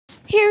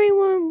Hey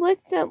everyone,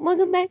 what's up?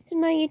 Welcome back to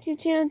my YouTube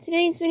channel.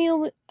 Today's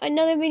video,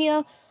 another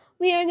video,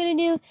 we are going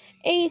to do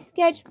a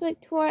sketchbook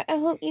tour. I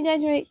hope you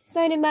guys are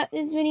excited about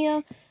this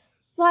video.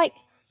 Like,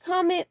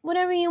 comment,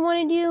 whatever you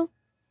want to do.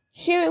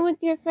 Share it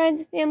with your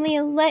friends and family,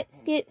 and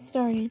let's get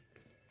started.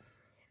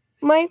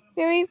 My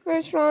very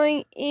first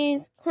drawing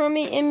is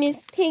Kermit and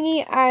Miss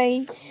Piggy.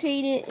 I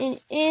shaded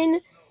it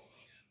in,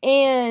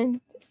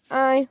 and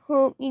I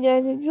hope you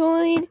guys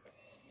enjoyed.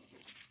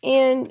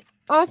 And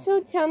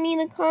also, tell me in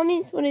the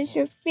comments what is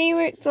your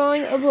favorite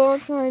drawing of all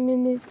time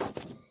in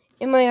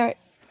my art.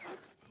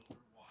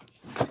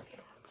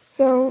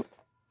 So,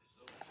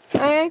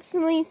 I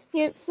accidentally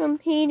skipped some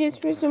pages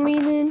for some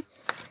reason.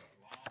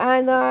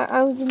 I thought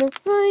I was in the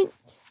front.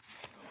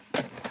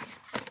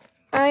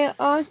 I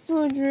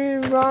also drew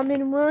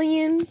Robin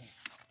Williams.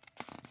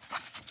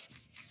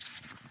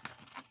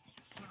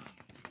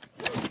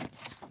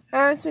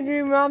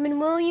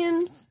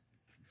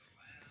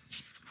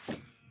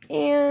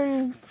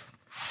 And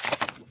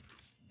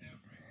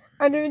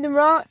I drew The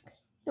Rock,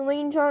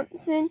 Dwayne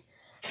Johnson.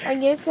 I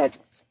guess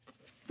that's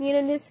the end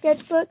of this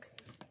sketchbook.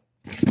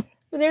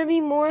 Will there be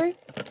more?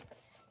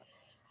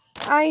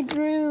 I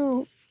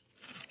drew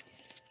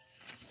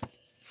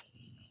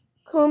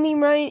Kobe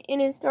Bryant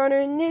and his daughter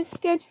in this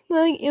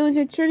sketchbook. It was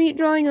a tribute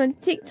drawing on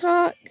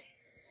TikTok.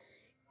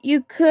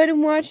 You could have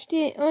watched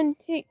it on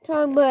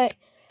TikTok, but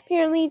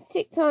apparently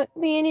TikTok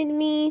banned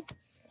me.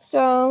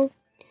 So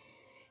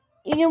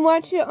you can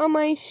watch it on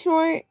my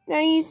short that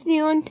I used to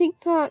do on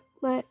TikTok,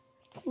 but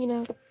you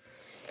know,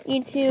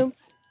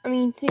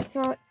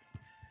 TikTok.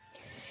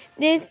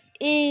 This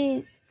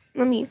is,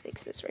 let me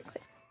fix this right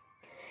quick.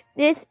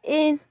 This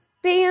is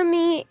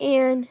Bammy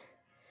and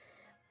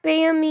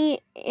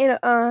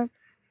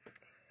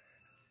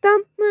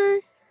Thumper.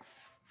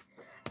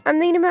 I'm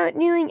thinking about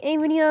doing a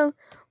video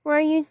where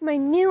I use my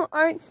new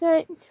art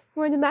set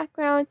for the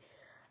background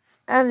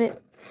of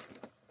it.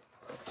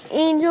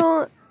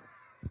 Angel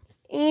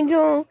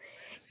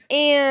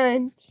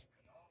and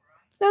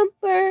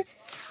Thumper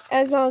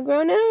as all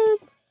grown up.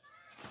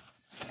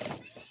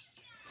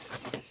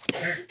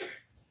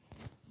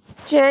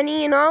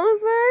 Jenny and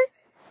Oliver.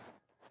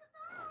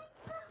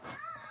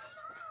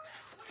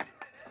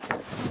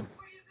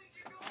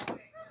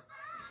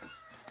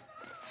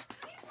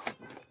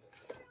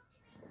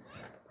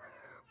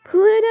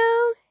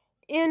 Pluto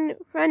and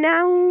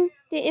Franau.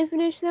 Didn't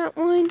finish that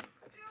one.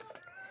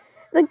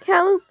 The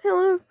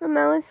Caterpillar from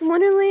Alice in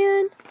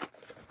Wonderland.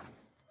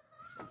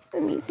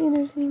 Let me see if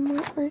there's any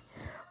more.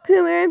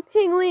 Pooh Bear and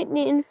Piglet,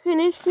 didn't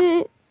finish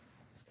it.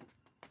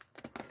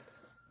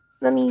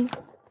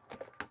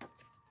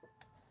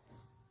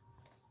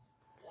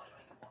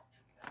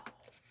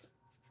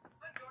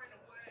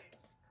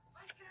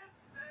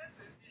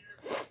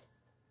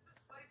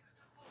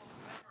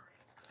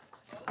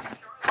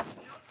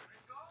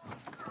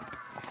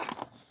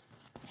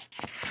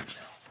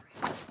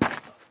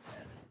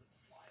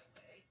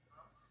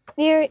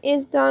 There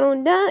is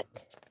Donald Duck.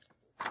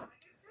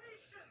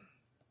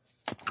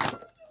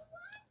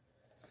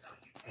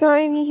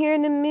 Sorry if you hear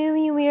the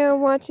movie, we are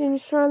watching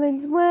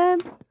Charlotte's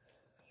Web.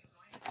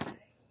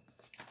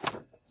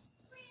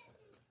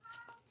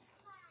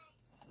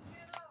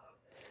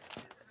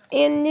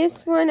 In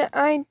this one,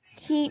 I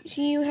teach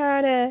you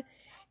how to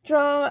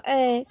draw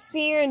a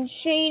sphere and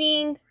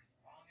shading.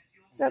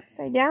 It's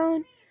upside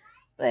down,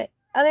 but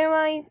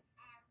otherwise,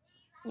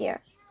 yeah,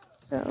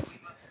 so.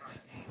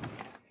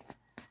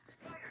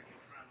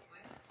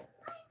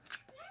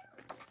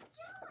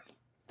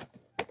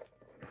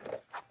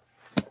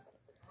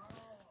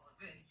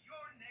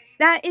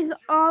 That is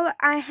all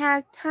I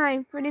have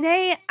time for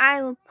today.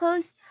 I will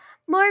post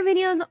more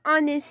videos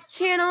on this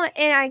channel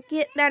and I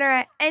get better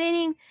at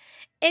editing.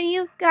 If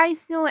you guys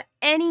know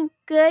any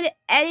good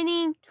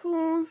editing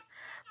tools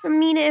for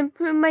me to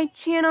improve my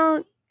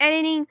channel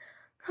editing,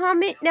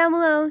 comment down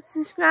below,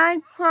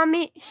 subscribe,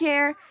 comment,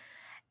 share,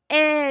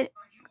 and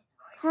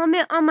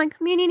comment on my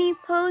community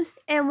post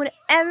and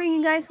whatever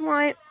you guys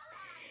want.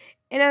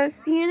 And I'll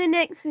see you in the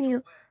next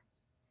video.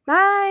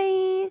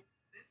 Bye!